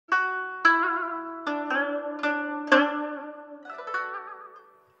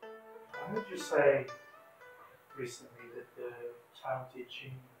heard you say recently that the Tao Te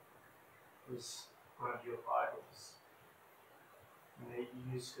Ching was one of your idols, and that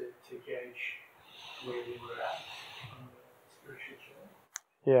you used it to gauge where you were at on the spiritual journey.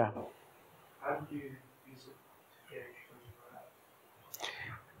 Yeah. How did you use it to gauge where you were at?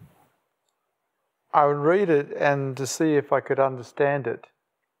 I would read it and to see if I could understand it.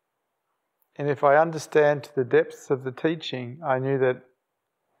 And if I understand to the depths of the teaching, I knew that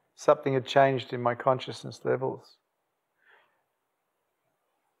something had changed in my consciousness levels.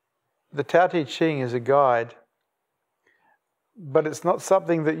 The Tao Te Ching is a guide, but it's not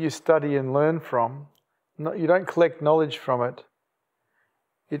something that you study and learn from. You don't collect knowledge from it.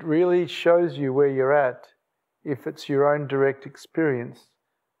 It really shows you where you're at if it's your own direct experience,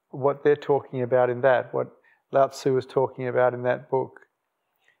 what they're talking about in that, what Lao Tzu was talking about in that book.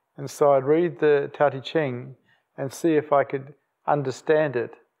 And so I'd read the Tao Te Ching and see if I could understand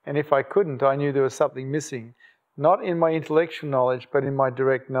it. And if I couldn't, I knew there was something missing. Not in my intellectual knowledge, but in my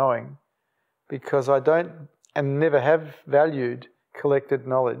direct knowing. Because I don't and never have valued collected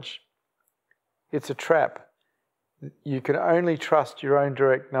knowledge. It's a trap. You can only trust your own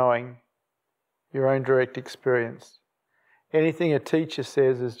direct knowing, your own direct experience. Anything a teacher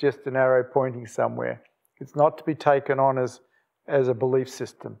says is just an arrow pointing somewhere. It's not to be taken on as a belief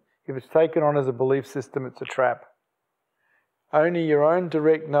system. If it's taken on as a belief system, it's a trap. Only your own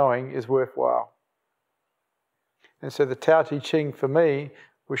direct knowing is worthwhile. And so the Tao Te Ching for me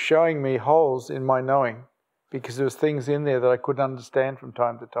was showing me holes in my knowing because there was things in there that I couldn't understand from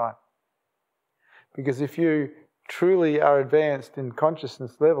time to time. Because if you truly are advanced in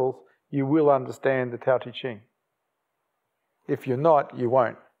consciousness levels, you will understand the Tao Te Ching. If you're not, you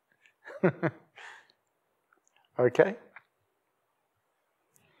won't. Okay?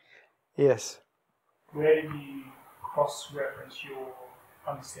 Yes? Where did you cross-reference your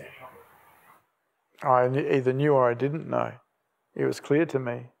understanding of it? I either knew or I didn't know. It was clear to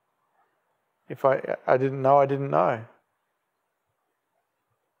me. If I didn't know, I didn't know.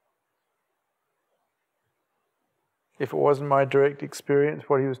 If it wasn't my direct experience,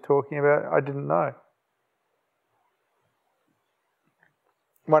 what he was talking about, I didn't know.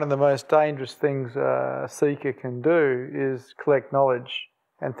 One of the most dangerous things a seeker can do is collect knowledge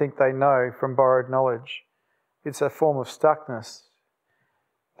and think they know from borrowed knowledge. It's a form of stuckness.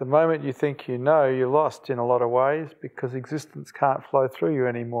 The moment you think you know, you're lost in a lot of ways because existence can't flow through you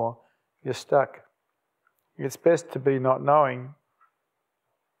anymore. You're stuck. It's best to be not knowing.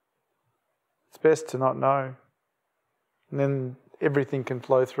 It's best to not know. And then everything can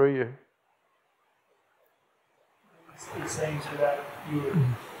flow through you. It seems that you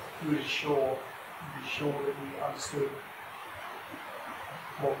were sure that you understood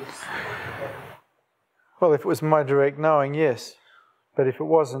what was happening. Well, if it was my direct knowing, yes. But if it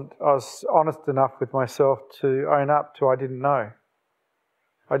wasn't, I was honest enough with myself to own up to I didn't know.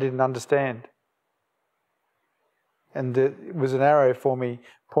 I didn't understand. And it was an arrow for me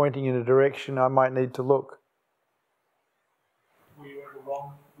pointing in a direction I might need to look. Were you ever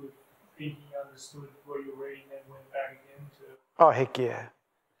wrong with thinking you understood what you were reading and went back again to... Oh, heck yeah.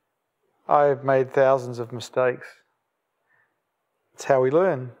 I've made thousands of mistakes. It's how we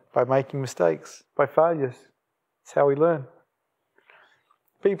learn, by making mistakes, by failures. It's how we learn.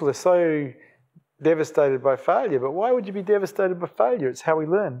 People are so devastated by failure, but why would you be devastated by failure? It's how we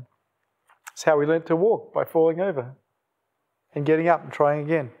learn. It's how we learn to walk, by falling over and getting up and trying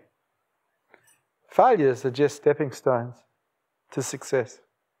again. Failures are just stepping stones to success.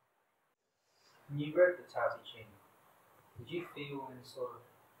 When you read the Tao Te Ching, did you feel any sort of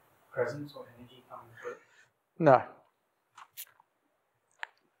presence or energy coming through? No.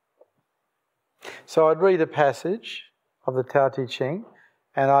 So I'd read a passage of the Tao Te Ching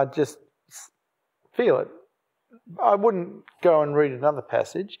and I'd just feel it. I wouldn't go and read another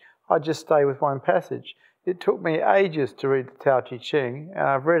passage. I'd just stay with one passage. It took me ages to read the Tao Te Ching, and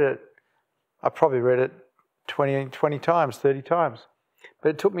I probably read it 20 times, 30 times. But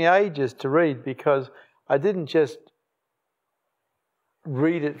it took me ages to read because I didn't just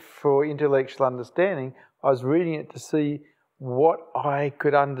read it for intellectual understanding. I was reading it to see what I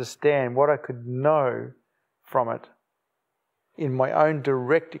could understand, what I could know from it in my own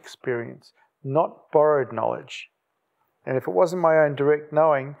direct experience, not borrowed knowledge. And if it wasn't my own direct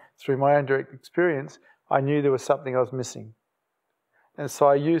knowing through my own direct experience, I knew there was something I was missing. And so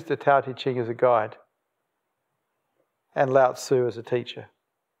I used the Tao Te Ching as a guide and Lao Tzu as a teacher.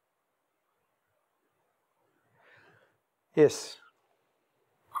 Yes?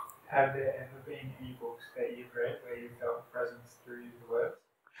 Have there ever been any books that you've read where you felt presence through the words?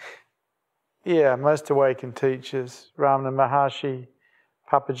 Yeah, most awakened teachers, Ramana Maharshi,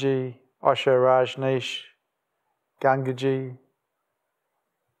 Papaji, Osho Rajneesh, Gangaji,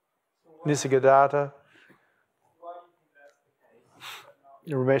 Nisargadatta, Why do you think that's the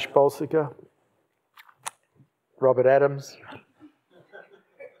case? Ramesh Balsika, Robert Adams.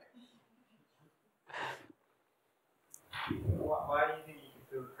 Why do you think you can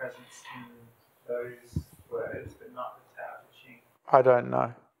feel the presence in those words, but not the Tao Te Ching? I don't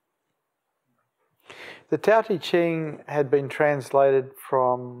know. The Tao Te Ching had been translated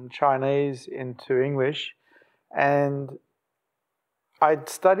from Chinese into English, and I'd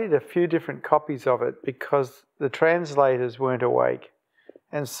studied a few different copies of it because the translators weren't awake.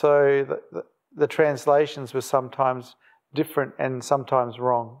 And so the translations were sometimes different and sometimes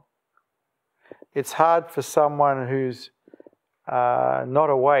wrong. It's hard for someone who's not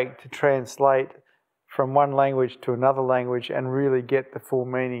awake to translate from one language to another language and really get the full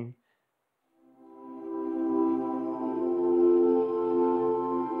meaning.